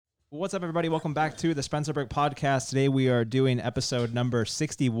What's up, everybody? Welcome back to the Spencer Burke Podcast. Today we are doing episode number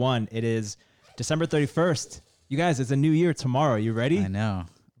 61. It is December 31st. You guys, it's a new year tomorrow. You ready? I know.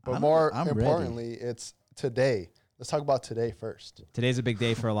 But I'm importantly, ready. It's today. Let's talk about today first. Today's a big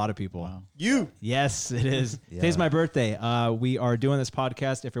day for a lot of people. Wow. Yes, it is. Yeah. Today's my birthday. We are doing this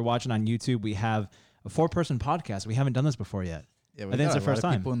podcast. If you're watching on YouTube, we have a 4-person podcast. We haven't done this before yet. Yeah, I think it's the first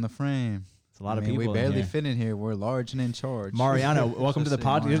time. People in the frame. It's a lot of people. We barely fit in here. We're large and in charge. Mariano, welcome to the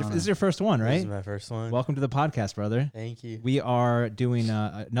podcast. This is your first one, right? This is my first one. Welcome to the podcast, brother. Thank you. We are doing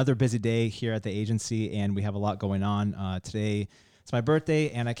another busy day here at the agency, and we have a lot going on. Today, it's my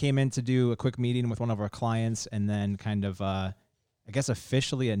birthday, and I came in to do a quick meeting with one of our clients, and then kind of, I guess,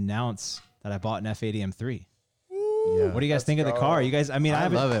 officially announce that I bought an F80 M3. Yeah. What do you guys think of the car? You guys, I mean, I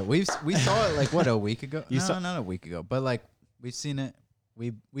love it. We saw it like a week ago. Not a week ago, but like we've seen it.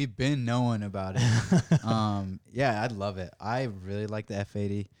 We've been knowing about it. Yeah, I'd love it. I really like the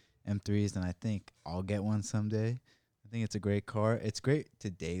F80 M3s, and I think I'll get one someday. I think it's a great car. It's great to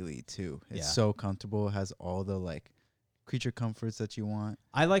daily too. It's so comfortable. It has all the like creature comforts that you want.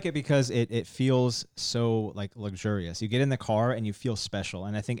 I like it because it feels so like luxurious. You get in the car and you feel special.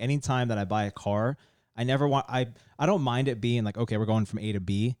 And I think anytime that I buy a car, I don't mind it being like, okay, we're going from A to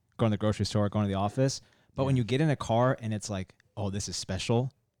B, going to the grocery store, going to the office. But when you get in a car and it's like, oh, this is special.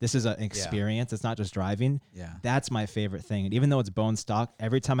 This is an experience. It's not just driving. Yeah. That's my favorite thing. And even though it's bone stock,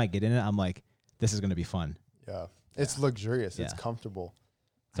 every time I get in it, I'm like, this is going to be fun. Yeah. It's luxurious. It's comfortable.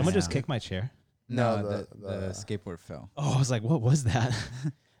 Someone just kicked my chair. No, the skateboard fell. Oh, I was like, what was that?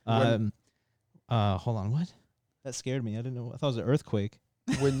 Hold on. What? That scared me. I didn't know. I thought it was an earthquake.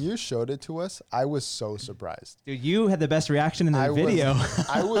 When you showed it to us, I was so surprised. Dude, you had the best reaction in the video.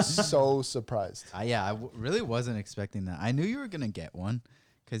 I was so surprised. I really wasn't expecting that. I knew you were going to get one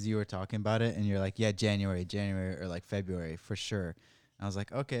because you were talking about it and you're like, yeah, January or like February for sure. And I was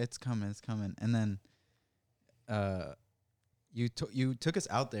like, okay, it's coming. And then you took us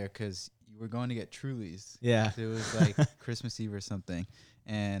out there because you were going to get Trulies. Yeah. It was like Christmas Eve or something.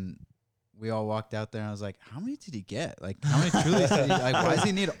 And we all walked out there and I was like, how many did he get? Like, how many Trulies did he, like, why does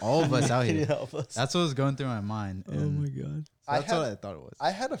he need all of us out here? That's what was going through my mind. Oh my God. So that's what I thought it was. I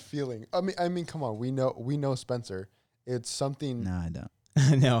had a feeling. I mean, come on. We know Spencer. It's something. No, I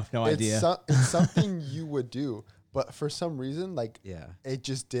don't. No idea. It's something you would do. But for some reason, it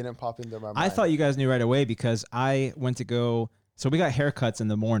just didn't pop into my mind. I thought you guys knew right away because I went to go. So we got haircuts in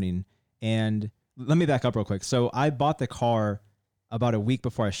the morning. And let me back up real quick. So I bought the car about a week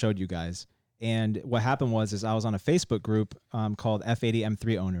before I showed you guys. And what happened was I was on a Facebook group called F80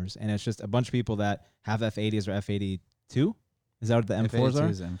 M3 owners. And it's just a bunch of people that have F80s or F82. Is that what the M4s are?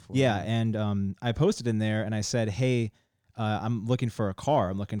 M4. Yeah. And I posted in there and I said, hey, I'm looking for a car.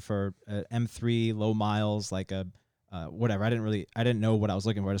 I'm looking for a M3 low miles, like a whatever. I didn't know what I was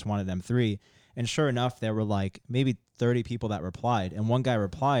looking for. I just wanted M3. And sure enough, there were like maybe 30 people that replied. And one guy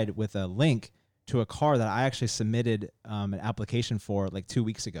replied with a link to a car that I actually submitted an application for like 2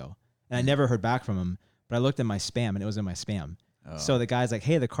 weeks ago. And I never heard back from him, but I looked in my spam and it was in my spam. Oh. So the guy's like,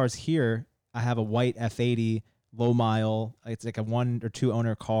 hey, the car's here. I have a white F80 low mile. It's like a 1 or 2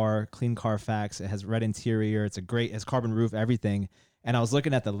 owner car, clean Carfax. It has red interior. It's carbon roof, everything. And I was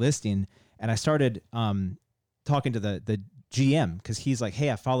looking at the listing and I started talking to the GM because he's like,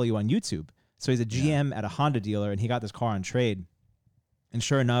 hey, I follow you on YouTube. So he's a GM at a Honda dealer and he got this car on trade. And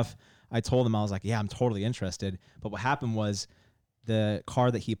sure enough, I told him, I was like, yeah, I'm totally interested. But what happened was the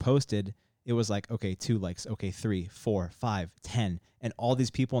car that he posted, it was like, okay, 2 likes, okay, 3, 4, 5, 10. And all these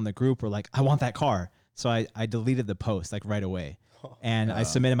people in the group were like, I want that car. So I deleted the post like right away. And I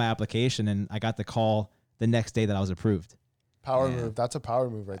submitted my application and I got the call the next day that I was approved. Power move. That's a power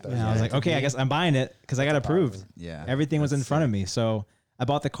move right there. And I was like, okay, I guess I'm buying it because I got approved. Yeah. Everything was in front of me. So I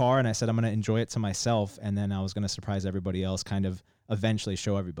bought the car and I said, I'm going to enjoy it to myself. And then I was going to surprise everybody else, kind of eventually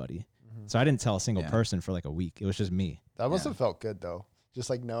show everybody. So I didn't tell a single person for like a week. It was just me. That must have felt good though. Just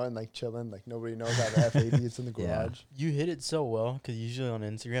like knowing, like chilling, like nobody knows I have F80. It's in the garage. You hit it so well because usually on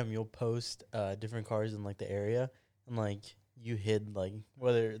Instagram you'll post different cars in like the area and like you hid like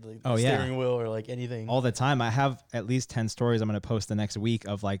whether like the steering wheel or like anything. All the time. I have at least 10 stories I'm going to post the next week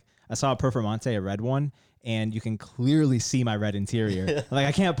of like, I saw a Performante, a red one, and you can clearly see my red interior. Like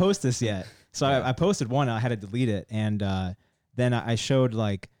I can't post this yet. So I posted one and I had to delete it. And then I showed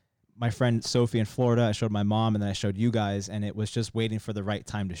like my friend Sophie in Florida, I showed my mom, and then I showed you guys, and it was just waiting for the right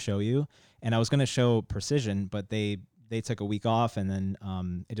time to show you. And I was going to show Precision, but they took a week off, and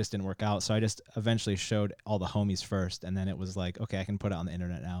then it just didn't work out. So I just eventually showed all the homies first, and then it was like, okay, I can put it on the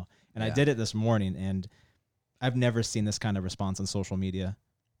internet now. And I did it this morning, and I've never seen this kind of response on social media.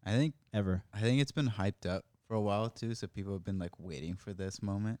 I think ever. I think it's been hyped up for a while too, so people have been like waiting for this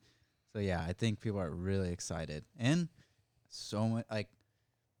moment. So yeah, I think people are really excited, and so much like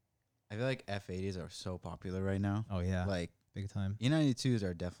I feel like F80s are so popular right now. Oh yeah, like big time. E92s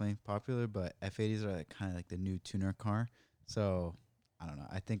are definitely popular, but F80s are like kind of like the new tuner car. So I don't know.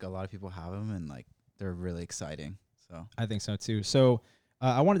 I think a lot of people have them, and like they're really exciting. So I think so too. So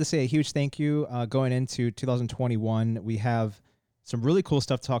I wanted to say a huge thank you. Going into 2021, we have some really cool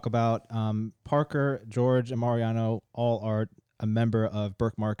stuff to talk about. Parker, George, and Mariano all are a member of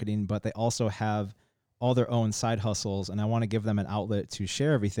Burke Marketing, but they also have all their own side hustles, and I want to give them an outlet to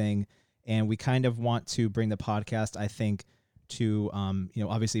share everything. And we kind of want to bring the podcast, I think, to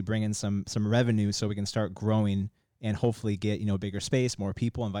obviously bring in some revenue so we can start growing and hopefully get bigger space, more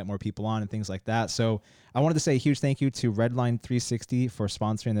people, invite more people on, and things like that. So I wanted to say a huge thank you to Redline 360 for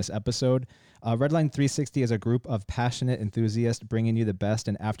sponsoring this episode. Redline 360 is a group of passionate enthusiasts bringing you the best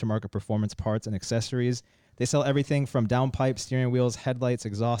in aftermarket performance parts and accessories. They sell everything from downpipe, steering wheels, headlights,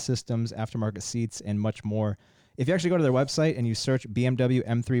 exhaust systems, aftermarket seats, and much more. If you actually go to their website and you search BMW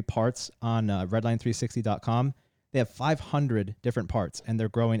M3 parts on redline360.com, they have 500 different parts, and they're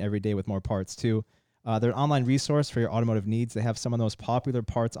growing every day with more parts too. They're an online resource for your automotive needs. They have some of the most popular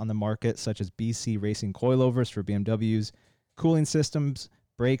parts on the market, such as BC Racing coilovers for BMWs, cooling systems,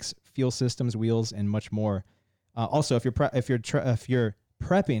 brakes, fuel systems, wheels, and much more. Also, if you're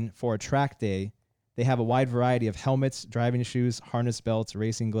prepping for a track day, they have a wide variety of helmets, driving shoes, harness belts,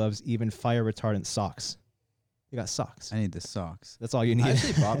 racing gloves, even fire retardant socks. You got socks. I need the socks. That's all you need. I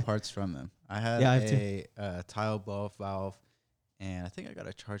actually bought parts from them. I had a tile blow-off valve, and I think I got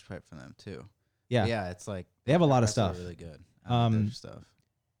a charge pipe from them too. Yeah, it's like they have a lot of stuff. Really good. I like their stuff.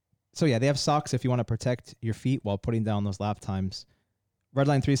 So yeah, they have socks if you want to protect your feet while putting down those lap times.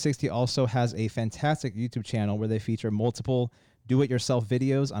 Redline 360 also has a fantastic YouTube channel where they feature multiple do-it-yourself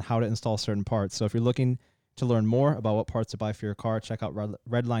videos on how to install certain parts. So if you're looking to learn more about what parts to buy for your car, check out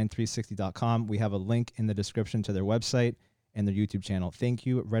redline360.com. We have a link in the description to their website and their YouTube channel. Thank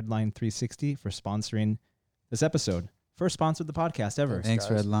you, Redline 360, for sponsoring this episode. First sponsor of the podcast ever. Thanks,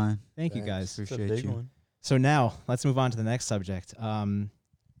 Redline. Thank you, guys. Appreciate you. One. So now let's move on to the next subject.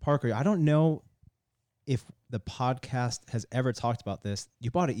 Parker, I don't know if the podcast has ever talked about this.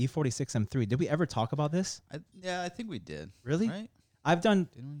 You bought an E46 M3. Did we ever talk about this? I think we did. Really? Right? I've done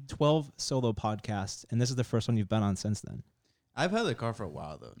 12 solo podcasts, and this is the first one you've been on since then. I've had the car for a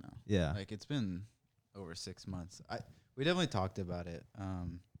while, though, now. Yeah. Like, it's been over 6 months. We definitely talked about it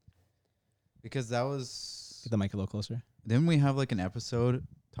because that was... Get the mic a little closer. Didn't we have, like, an episode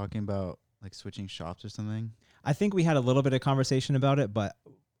talking about, like, switching shops or something? I think we had a little bit of conversation about it, but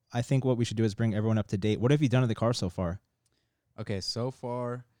I think what we should do is bring everyone up to date. What have you done to the car so far? Okay, so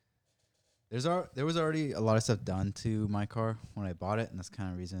far... There was already a lot of stuff done to my car when I bought it, and that's kind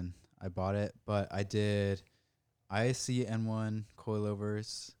of the reason I bought it. But I did ISC N1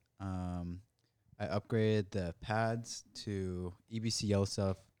 coilovers. I upgraded the pads to EBC Yellow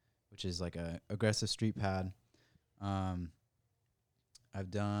Stuff, which is like a aggressive street pad. I've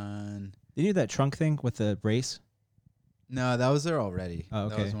done... Did you do that trunk thing with the brace? No, that was there already. Oh,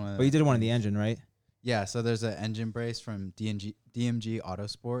 okay. But you did one in the engine, right? Yeah, so there's an engine brace from DMG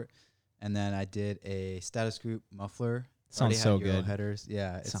Autosport. And then I did a status group muffler. Sounds so good. Headers.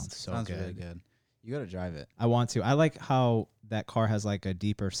 Yeah, it sounds good. Really good. You got to drive it. I want to. I like how that car has like a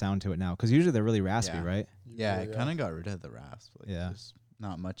deeper sound to it now, because usually they're really raspy, right? Yeah, it kind of got rid of the rasp. Like, there's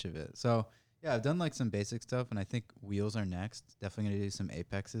not much of it. So yeah, I've done like some basic stuff, and I think wheels are next. Definitely gonna do some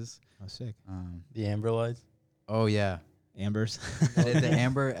apexes. Oh, sick. The amber lights. Oh yeah, ambers. the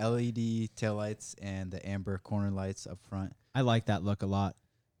amber LED taillights and the amber corner lights up front. I like that look a lot.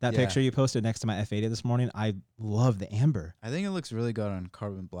 That picture you posted next to my F80 this morning, I love the amber. I think it looks really good on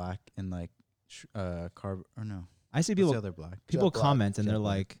carbon black and like I see people black. People comment and they're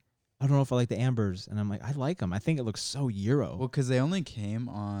like, I don't know if I like the ambers, and I'm like, I like them. I think it looks so Euro. Well, because they only came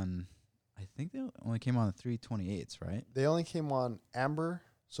on, I think they only came on the 328s, right? They only came on amber,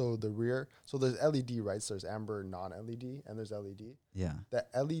 so the rear. So there's LED, right? So there's amber, non-LED, and there's LED. Yeah. The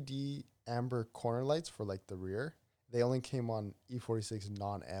LED amber corner lights for like the rear, they only came on E46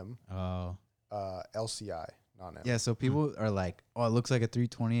 non-M. Oh. LCI non-M. Yeah, so people are like, oh, it looks like a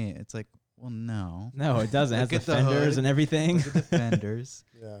 328. It's like, well, no. No, it doesn't. It has the fenders and everything. Look at the fenders.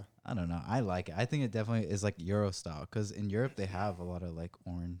 Yeah. I don't know. I like it. I think it definitely is like Euro style, because in Europe they have a lot of like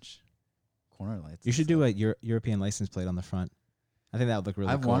orange corner lights. You should do a European license plate on the front. I think that would look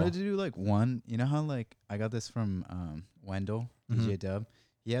really cool. I wanted to do like one. You know how like I got this from Wendell, DJ Dub?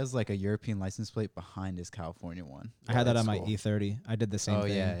 He has like a European license plate behind his California one. I had that on my E30. I did the same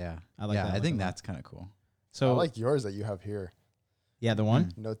thing. Oh, yeah. I like that. I think that's kind of cool. So I like yours that you have here. Yeah, the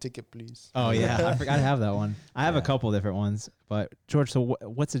one? No ticket, please. Oh, yeah. I forgot to have that one. I have a couple different ones. But, George, so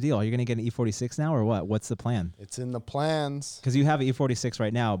what's the deal? Are you going to get an E46 now or what? What's the plan? It's in the plans. Because you have an E46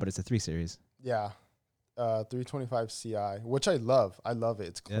 right now, but it's a 3 Series. Yeah. 325 CI, which I love. I love it.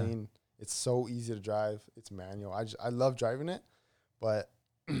 It's clean. Yeah. It's so easy to drive. It's manual. I love driving it. But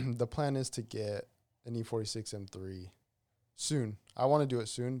the plan is to get an E46 M3 soon. I want to do it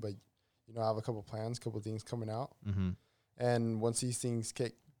soon, but, I have a couple plans, couple things coming out. Mm-hmm. And once these things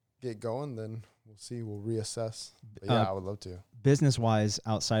get going, then we'll see. We'll reassess. But yeah, I would love to. Business-wise,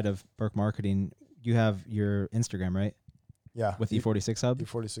 outside of Burke Marketing, you have your Instagram, right? Yeah. With E46 Hub?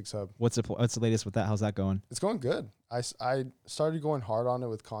 E46 Hub. What's the latest with that? How's that going? It's going good. I started going hard on it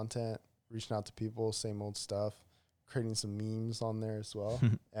with content, reaching out to people, same old stuff, creating some memes on there as well.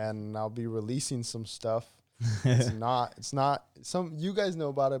 And I'll be releasing some stuff. It's not some, you guys know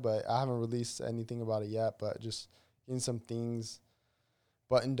about it, but I haven't released anything about it yet, but just getting some things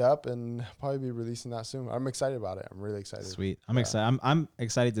buttoned up and probably be releasing that soon. I'm excited about it. I'm really excited. Sweet. I'm excited. I'm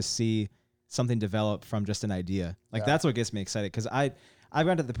excited to see something develop from just an idea. Like that's what gets me excited. Cause I've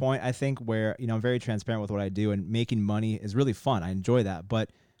gotten to the point, I think, where, I'm very transparent with what I do, and making money is really fun. I enjoy that, but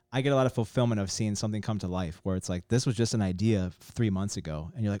I get a lot of fulfillment of seeing something come to life where it's like, this was just an idea 3 months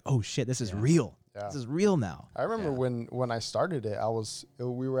ago. And you're like, oh shit, this is real. Yeah. This is real now. I remember when I started it,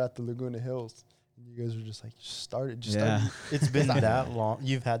 we were at the Laguna Hills. And you guys were just like, start it. It's been that long.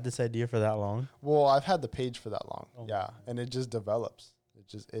 You've had this idea for that long? Well, I've had the page for that long. Oh. Yeah. And it just develops.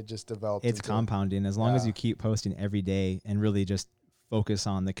 It just develops. It's compounding. As long as you keep posting every day and really just focus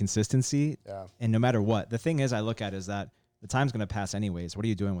on the consistency. Yeah. And no matter what, the thing is, I look at is that the time's going to pass anyways. What are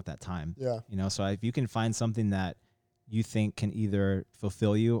you doing with that time? Yeah. So if you can find something that you think can either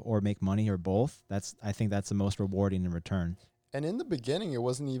fulfill you or make money or both, I think that's the most rewarding in return. And in the beginning, it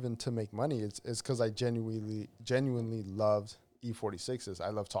wasn't even to make money. It's because I genuinely loved E46s. I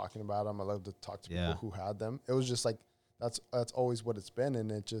love talking about them. I love to talk to people who had them. It was just like, that's always what it's been,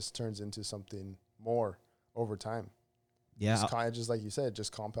 and it just turns into something more over time. Yeah. It's kind of just like you said, it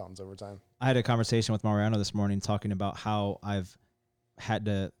just compounds over time. I had a conversation with Mariano this morning talking about how I've had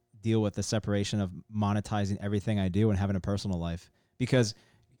to deal with the separation of monetizing everything I do and having a personal life. Because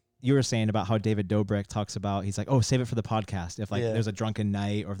you were saying about how David Dobrik talks about, he's like, oh, save it for the podcast. If there's a drunken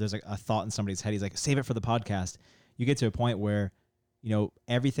night or if there's a thought in somebody's head, he's like, save it for the podcast. You get to a point where,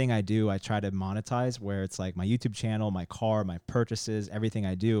 everything I do, I try to monetize, where it's like my YouTube channel, my car, my purchases, everything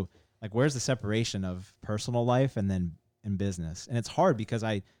I do. Like, where's the separation of personal life and then in business? And it's hard because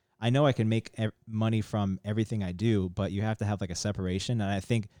I know I can make money from everything I do, but you have to have like a separation. And I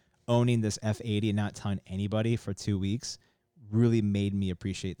think owning this F80 and not telling anybody for 2 weeks really made me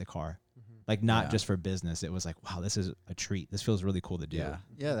appreciate the car. Like, not just for business. It was like, wow, this is a treat. This feels really cool to do.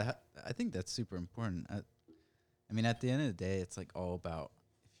 Yeah. I think that's super important. I mean, at the end of the day, it's like all about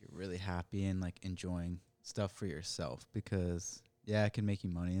if you're really happy and like enjoying stuff for yourself, because it can make you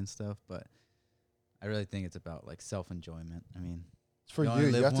money and stuff, but I really think it's about like self-enjoyment. I mean, it's for you.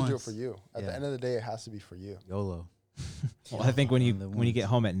 You have to do it for you. At the end of the day, it has to be for you. YOLO. Well, I think when you get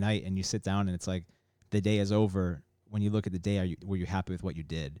home at night and you sit down and it's like the day is over, when you look at the day, were you happy with what you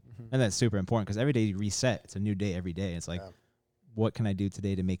did? And that's super important, because every day you reset. It's a new day every day. It's like, what can I do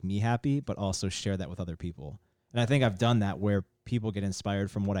today to make me happy, but also share that with other people? And I think I've done that, where people get inspired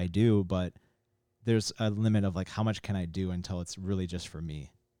from what I do, but there's a limit of like, how much can I do until it's really just for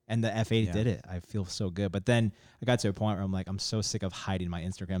me? And the F80 did it. I feel so good. But then I got to a point where I'm like, I'm so sick of hiding my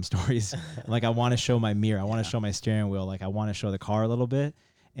Instagram stories. Like, I want to show my mirror. I want to show my steering wheel. Like, I want to show the car a little bit.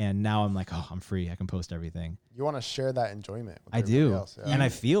 And now I'm like, oh, I'm free. I can post everything. You want to share that enjoyment with I do. Else. Yeah. And I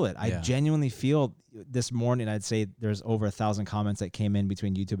feel it. I genuinely feel this morning, I'd say there's over 1,000 comments that came in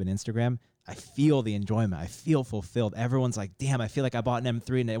between YouTube and Instagram. I feel the enjoyment. I feel fulfilled. Everyone's like, damn, I feel like I bought an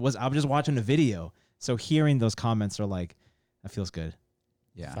M3 and I was just watching a video. So hearing those comments are like, that feels good.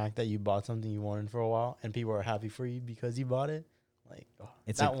 Yeah. The fact that you bought something you wanted for a while and people are happy for you because you bought it. Like,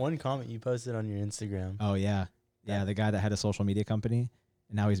 it's that one comment you posted on your Instagram. Oh, yeah. Yeah, the guy that had a social media company,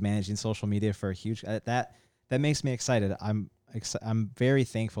 and now he's managing social media for a huge, that makes me excited. I'm very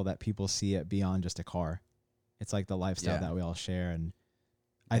thankful that people see it beyond just a car. It's like the lifestyle that we all share. And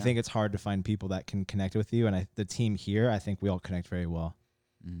I think it's hard to find people that can connect with you. And the team here, I think we all connect very well.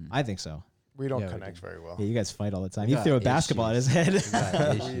 I think so. We don't connect very well. Yeah, you guys fight all the time. You throw a basketball at his head.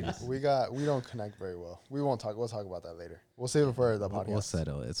 we don't connect very well. We won't talk. We'll talk about that later. We'll save it for the podcast. We'll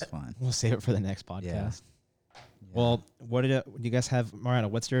settle. It's fine. We'll save it for the next podcast. Yeah. Well, what do you guys have, Mariano?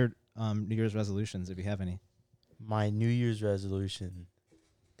 What's your New Year's resolutions, if you have any? My New Year's resolution,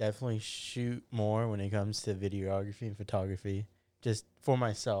 definitely shoot more when it comes to videography and photography. Just for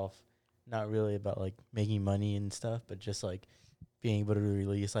myself, not really about like making money and stuff, but just like being able to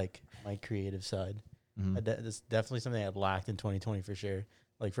release like my creative side. That's definitely something I lacked in 2020 for sure.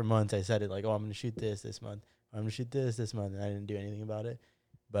 Like for months I said it like, oh, I'm gonna shoot this month. I'm gonna shoot this month, and I didn't do anything about it.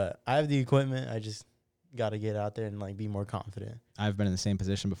 But I have the equipment. I just got to get out there and like be more confident. I've been in the same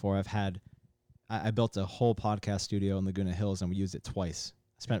position before. I built a whole podcast studio in Laguna Hills, and we used it twice.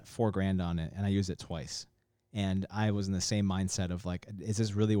 I spent $4,000 on it, and I used it twice. And I was in the same mindset of like, is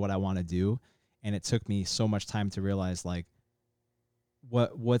this really what I want to do? And it took me so much time to realize like,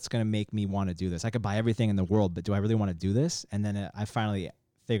 what's going to make me want to do this? I could buy everything in the world, but do I really want to do this? And then I finally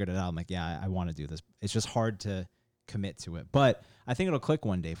figured it out. I'm like, yeah, I want to do this. It's just hard to commit to it, but I think it'll click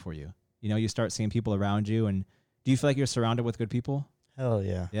one day for you. You know, you start seeing people around you, and do you feel like you're surrounded with good people? Hell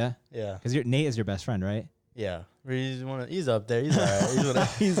yeah. Yeah? Yeah. Because Nate is your best friend, right? Yeah. He's up there. He's all right.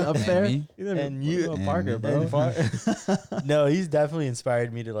 He's up there. And you, Parker, bro. No, he's definitely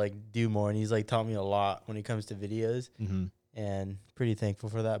inspired me to like do more, and he's like taught me a lot when it comes to videos. And pretty thankful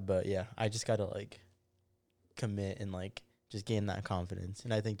for that. But yeah, I just got to like commit and like just gain that confidence.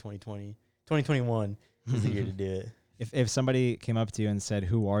 And I think 2021 is the year to do it. If somebody came up to you and said,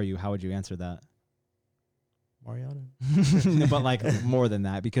 "Who are you?" How would you answer that? Mariano. But like more than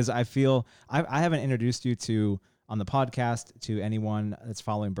that, because I feel I haven't introduced you to on the podcast to anyone that's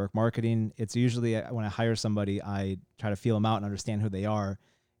following Burke Marketing. It's usually when I hire somebody, I try to feel them out and understand who they are.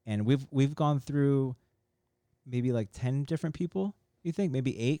 And we've gone through maybe like 10 different people. You think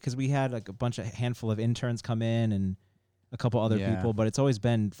maybe 8, because we had like a handful of interns come in and a couple other people, but it's always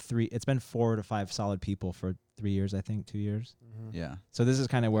been 3. It's been 4 to 5 solid people for 3 years, I think, 2 years. Yeah. So this is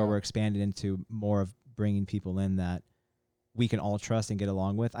kind of where we're expanding into more of bringing people in that we can all trust and get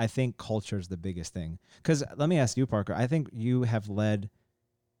along with. I think culture is the biggest thing. Because let me ask you, Parker, I think you have led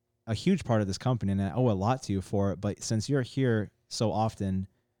a huge part of this company, and I owe a lot to you for it. But since you're here so often,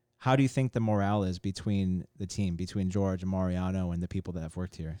 how do you think the morale is between the team, between George and Mariano and the people that have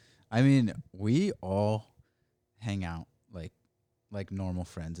worked here? I mean, we all hang out like normal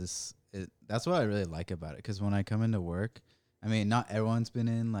friends. That's what I really like about it. Because when I come into work, I mean, not everyone's been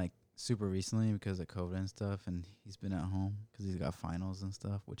in like super recently because of COVID and stuff, and he's been at home because he's got finals and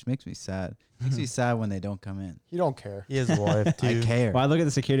stuff, which makes me sad. Makes me sad when they don't come in. You don't care. He has a wife too. I care. Well, I look at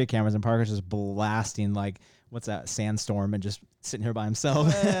the security cameras and Parker's just blasting like, what's that, Sandstorm, and just sitting here by himself.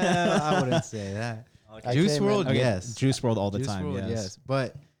 Well, I wouldn't say that. Juice WRLD, yes. Juice WRLD all the Juice time, WRLD, yes.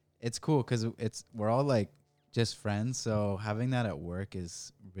 But it's cool because we're all like just friends, so having that at work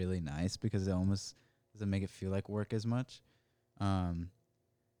is really nice because it almost doesn't make it feel like work as much.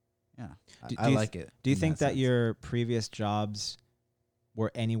 Yeah, I like it. Do you think that your previous jobs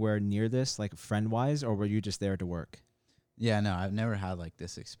were anywhere near this, like friend-wise, or were you just there to work? Yeah, no, I've never had like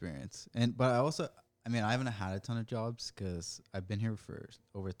this experience. But I mean, I haven't had a ton of jobs because I've been here for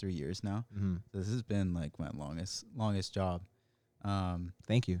over 3 years now. So this has been like my longest job.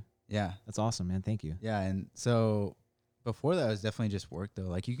 Thank you. Yeah. That's awesome, man. Thank you. Yeah, and so before that, it was definitely just work, though.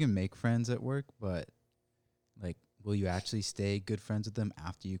 Like, you can make friends at work, but, like, will you actually stay good friends with them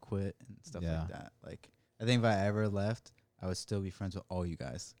after you quit and stuff like that? Like, I think if I ever left, I would still be friends with all you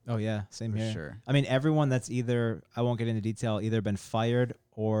guys. Oh, yeah. Same here. Sure. I mean, everyone that's either, I won't get into detail, either been fired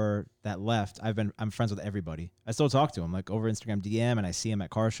or that left, I'm friends with everybody. I still talk to them, like, over Instagram DM, and I see them at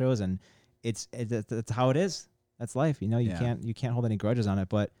car shows, and it's how it is. That's life. You know, you can't hold any grudges on it,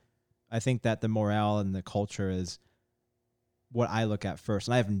 but I think that the morale and the culture is what I look at first.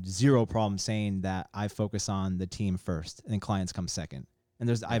 And I have zero problem saying that I focus on the team first and then clients come second.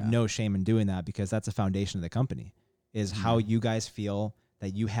 And I have no shame in doing that because that's the foundation of the company is how you guys feel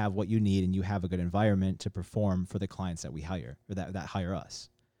that you have what you need and you have a good environment to perform for the clients that we hire or that hire us.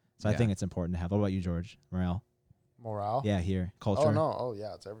 So I think it's important to have. What about you, George? Morale? Yeah, here. Culture? Oh, no. Oh,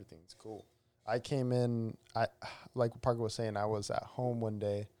 yeah. It's everything. It's cool. I came in, like Parker was saying, I was at home one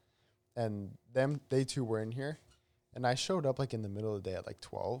day and they two were in here. And I showed up like in the middle of the day at like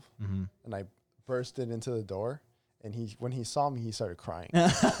 12 and I bursted into the door and when he saw me, he started crying.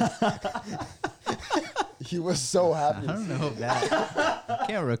 He was so happy. I don't know that. I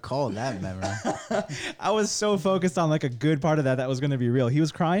can't recall that memory. I was so focused on like a good part of that was going to be real. He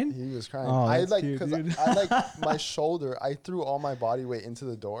was crying? He was crying. Oh, I cute, because I like my shoulder. I threw all my body weight into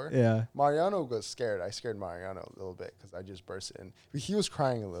the door. Yeah. Mariano was scared. I scared Mariano a little bit because I just burst in. He was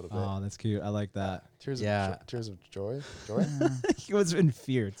crying a little bit. Oh, that's cute. I like that. Tears of joy. He was in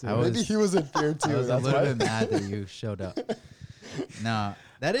fear too. Maybe he was in fear too. I was a little bit mad that you showed up. No,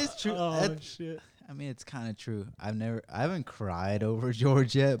 that is true. Oh shit. I mean, it's kind of true. I haven't cried over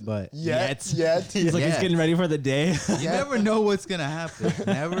George yet, but yet. He's like, he's getting ready for the day. You never know what's gonna happen.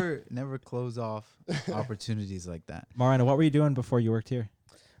 Never close off opportunities like that. Mariano, what were you doing before you worked here?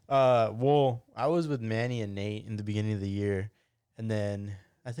 Well, I was with Manny and Nate in the beginning of the year, And then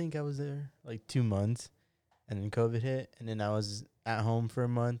I think I was there like 2 months, and then COVID hit, and then I was at home for a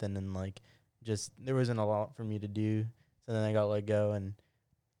month, and then like just there wasn't a lot for me to do, so then I got let go. And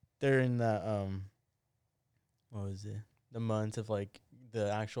during that what was it? The months of like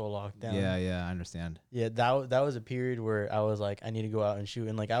the actual lockdown. Yeah, I understand. Yeah, that was a period where I was like, I need to go out and shoot,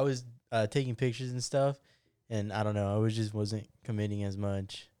 and like I was taking pictures and stuff, and I don't know, I wasn't committing as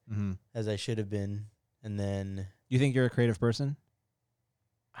much as I should have been. And then you think you're a creative person?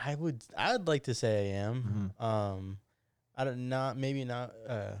 I would like to say I am. I don't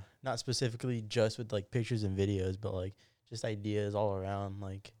not specifically just with like pictures and videos, but like just ideas all around.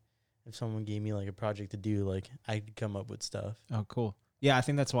 Like if someone gave me like a project to do, like I could come up with stuff. Oh, cool. Yeah, I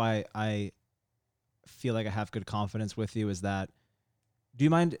think that's why I feel like I have good confidence with you. Is that? Do you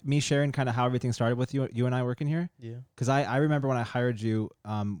mind me sharing kind of how everything started with you and I working here? Yeah. Because I remember when I hired you,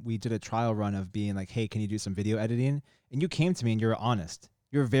 we did a trial run of being like, hey, can you do some video editing? And you came to me and you were honest.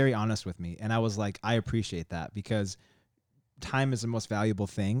 You were very honest with me. And I was like, I appreciate that, because time is the most valuable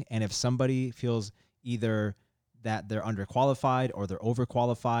thing. And if somebody feels either that they're underqualified or they're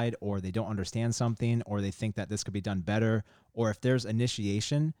overqualified or they don't understand something or they think that this could be done better, or if there's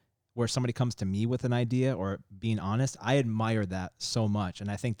initiation where somebody comes to me with an idea or being honest, I admire that so much.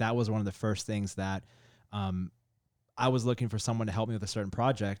 And I think that was one of the first things that I was looking for someone to help me with a certain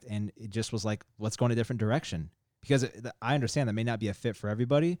project. And it just was like, let's go in a different direction, because I understand that may not be a fit for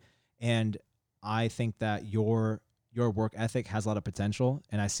everybody. And I think that your work ethic has a lot of potential,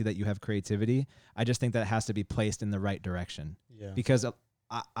 and I see that you have creativity. I just think that it has to be placed in the right direction. Yeah. Because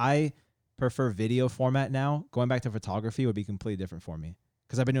I prefer video format now. Going back to photography would be completely different for me,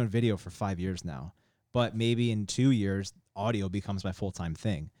 because I've been doing video for 5 years now. But maybe in 2 years, audio becomes my full-time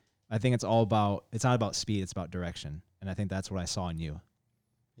thing. I think it's not about speed, it's about direction. And I think that's what I saw in you.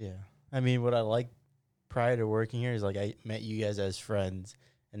 Yeah. I mean, what I like prior to working here is like I met you guys as friends,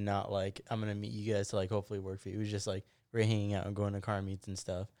 and not like I'm going to meet you guys to like hopefully work for you. It was just like we're hanging out and going to car meets and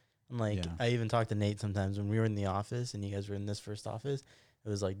stuff. And like I even talked to Nate sometimes when we were in the office and you guys were in this first office. It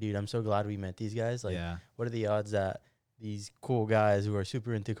was like, dude, I'm so glad we met these guys. Like, what are the odds that these cool guys who are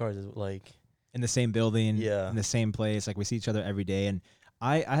super into cars is like in the same building, in the same place, like we see each other every day. And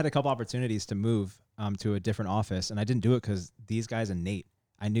I had a couple opportunities to move to a different office, and I didn't do it because these guys and Nate.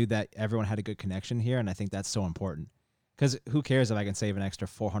 I knew that everyone had a good connection here, and I think that's so important. Because who cares if I can save an extra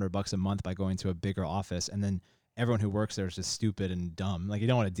 $400 a month by going to a bigger office, and then everyone who works there is just stupid and dumb. Like, you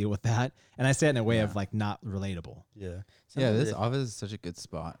don't want to deal with that. And I say it in a way of like not relatable. Yeah. This office is such a good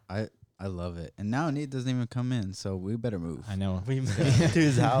spot. I love it. And now Nate doesn't even come in, so we better move. I know. We moved to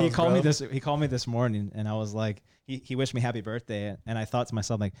his house. He called me this morning, and I was like, he wished me happy birthday, and I thought to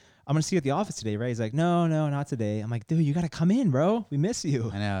myself, like, I'm gonna see you at the office today, right? He's like, no, not today. I'm like, dude, you gotta come in, bro. We miss you.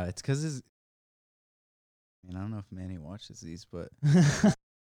 I know. It's because I don't know if Manny watches these, but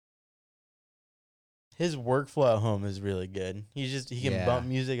his workflow at home is really good. He can bump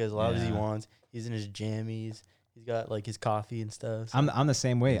music as loud as he wants. He's in his jammies. He's got like his coffee and stuff. So. I'm the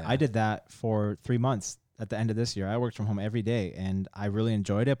same way. Yeah. I did that for 3 months at the end of this year. I worked from home every day, and I really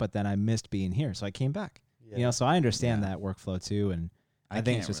enjoyed it, but then I missed being here, so I came back. Yeah. You know, so I understand that workflow too, and I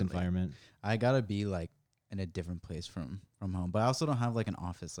think it's just environment. I gotta be like in a different place from home, but I also don't have like an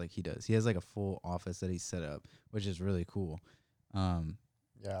office like he does. He has like a full office that he set up, which is really cool. I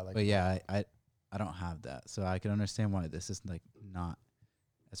don't have that, so I can understand why this is like not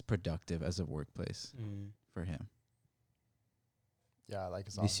as productive as a workplace for him. Yeah, I like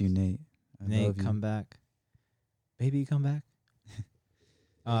his office. Miss you, Nate. Nate, come back. Baby, come back.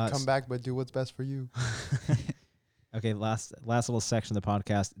 Come back, but do what's best for you. Okay, last little section of the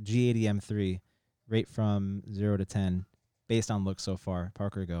podcast. G80 M3, rate from 0 to 10, based on looks so far.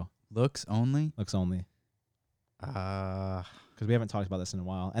 Parker, go. Looks only? Looks only. Because we haven't talked about this in a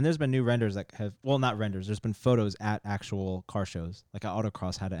while. And there's been new renders that have, well, not renders. There's been photos at actual car shows. Like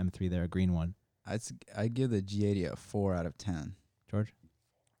Autocross had an M3 there, a green one. I'd give the G80 a 4 out of 10. George?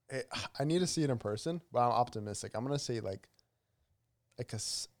 I need to see it in person, but I'm optimistic. I'm going to say like a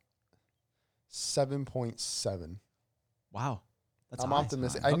 7.7. Wow. I'm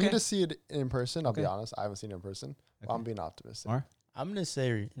optimistic. I need to see it in person. I'll be honest. I haven't seen it in person. But I'm being optimistic. Mar? I'm going to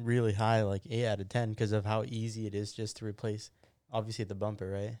say really high, like 8 out of 10, because of how easy it is just to replace, obviously, the bumper,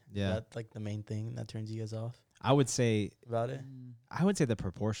 right? Yeah. That's like the main thing that turns you guys off. I would say about it. I would say the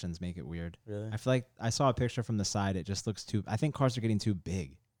proportions make it weird. Really? I feel like I saw a picture from the side. It just looks too. I think cars are getting too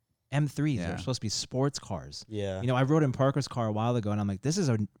big. M3s are supposed to be sports cars. Yeah. You know, I rode in Parker's car a while ago, and I'm like, this is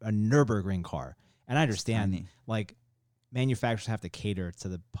a Nürburgring car. And I understand, like, manufacturers have to cater to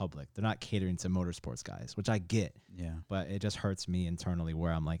the public. They're not catering to motorsports guys, which I get. Yeah. But it just hurts me internally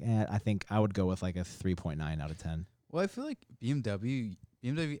where I'm like, I think I would go with like a 3.9 out of 10. Well, I feel like BMW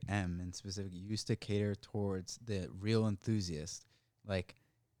M in specific used to cater towards the real enthusiast, like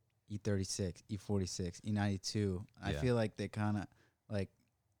E36, E46, E92. I feel like they kind of like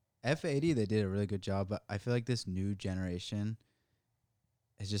F80. They did a really good job, but I feel like this new generation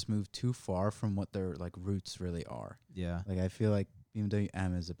has just moved too far from what their like roots really are. Yeah. Like I feel like BMW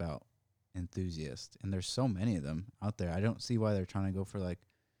M is about enthusiasts, and there's so many of them out there. I don't see why they're trying to go for like,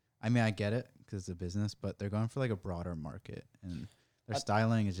 I mean, I get it because it's a business, but they're going for like a broader market, and their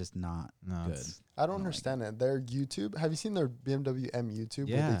styling is just not good. I don't understand it. Their YouTube, have you seen their BMW M YouTube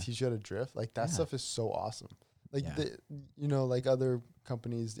where they teach you how to drift? Like that stuff is so awesome. Like you know, like other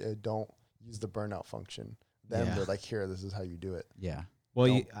companies don't use the burnout function. They're like, here, this is how you do it. Yeah.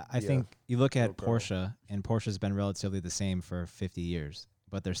 Well, I think you look at Porsche, and Porsche's been relatively the same for 50 years,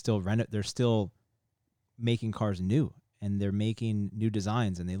 but they're still making cars new, and they're making new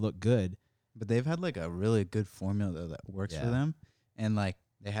designs, and they look good. But they've had like a really good formula that works for them, and like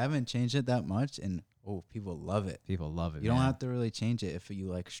they haven't changed it that much, and people love it. People love it. You don't have to really change it if you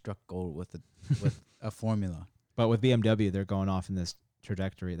like struck gold with a formula. But with BMW, they're going off in this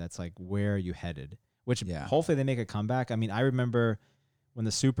trajectory that's like, where are you headed? Which hopefully they make a comeback. I mean, I remember when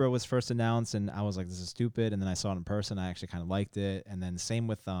the Supra was first announced, and I was like, this is stupid. And then I saw it in person. I actually kind of liked it. And then same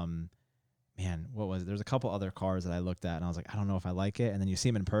with, what was it? There's a couple other cars that I looked at, and I was like, I don't know if I like it. And then you see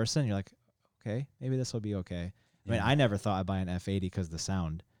them in person, you're like, okay, maybe this will be okay. I mean, I never thought I'd buy an F80 because of the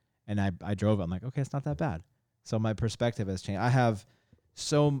sound. And I drove it. I'm like, okay, it's not that bad. So my perspective has changed. I have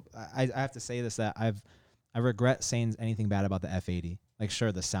to say this, that I regret saying anything bad about the F80. Like,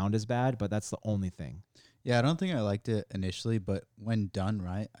 sure, the sound is bad, but that's the only thing. Yeah, I don't think I liked it initially, but when done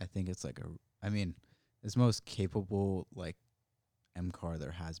right, I think it's like it's most capable like M car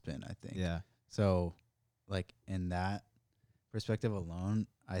there has been, I think. Yeah. So, like in that perspective alone,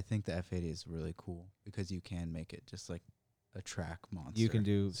 I think the F80 is really cool because you can make it just like a track monster. You can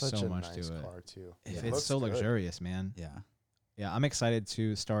do so much nice to it. Car too. It's so luxurious, man. Yeah. Yeah, I'm excited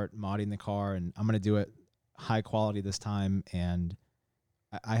to start modding the car, and I'm going to do it high quality this time. And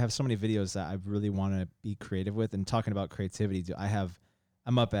I have so many videos that I really want to be creative with. And talking about creativity,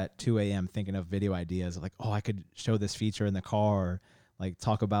 I'm up at 2 a.m. thinking of video ideas like, I could show this feature in the car, or like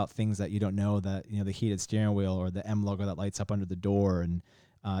talk about things that you don't know, that, the heated steering wheel or the M logo that lights up under the door. And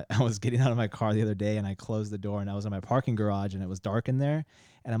I was getting out of my car the other day, and I closed the door, and I was in my parking garage, and it was dark in there,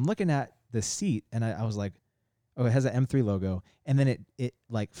 and I'm looking at the seat, and I was like, it has an M3 logo, and then it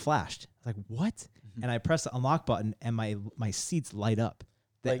like flashed. I was like, what? Mm-hmm. And I pressed the unlock button, and my seats light up.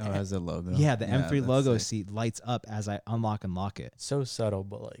 It has a logo. Yeah, the M3 logo seat lights up as I unlock and lock it. So subtle,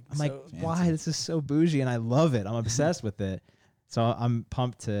 but like I'm like, why? This is so bougie, and I love it. I'm obsessed with it. So I'm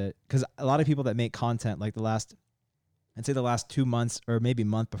pumped because a lot of people that make content, like the last 2 months or maybe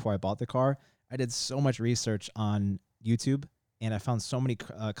month before I bought the car, I did so much research on YouTube, and I found so many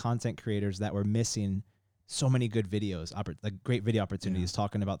content creators that were missing so many good videos, like great video opportunities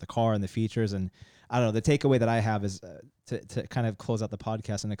talking about the car and the features. And I don't know, the takeaway that I have is to kind of close out the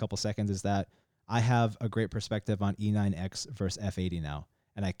podcast in a couple seconds is that I have a great perspective on E9X versus F80 now.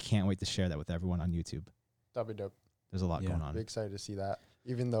 And I can't wait to share that with everyone on YouTube. That'd be dope. There's a lot going on. Be excited to see that.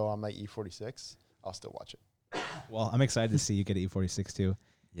 Even though I'm like E46, I'll still watch it. Well, I'm excited to see you get an E46 too.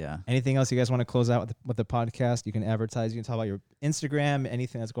 Yeah. Anything else you guys want to close out with the podcast? You can advertise. You can talk about your Instagram,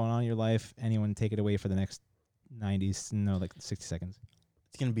 anything that's going on in your life. Anyone take it away for the next 60 seconds.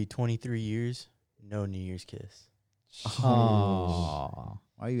 It's going to be 23 years, no New Year's kiss. Oh.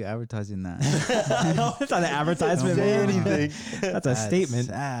 Why are you advertising that? It's not an advertisement. Anything. That's a statement.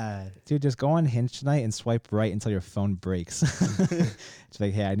 Sad. Dude, just go on Hinge tonight and swipe right until your phone breaks. It's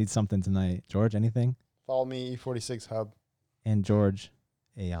like, hey, I need something tonight. George, anything? Follow me, E46 Hub. And George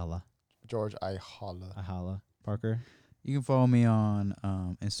Ayala. George Ayala. Ayala. Parker? You can follow me on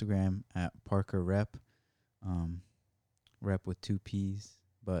Instagram at Parker Rep. Rep with 2 P's.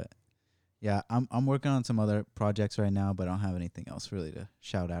 But yeah, I'm working on some other projects right now, but I don't have anything else really to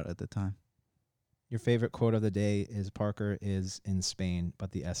shout out at the time. Your favorite quote of the day is Parker is in Spain,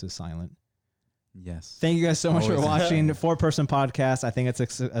 but the S is silent. Yes. Thank you guys so much Always for watching the 4-Person Podcast. I think it's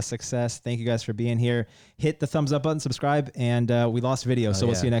a success. Thank you guys for being here. Hit the thumbs up button, subscribe, and we lost video, so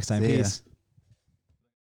we'll see you next time. Peace.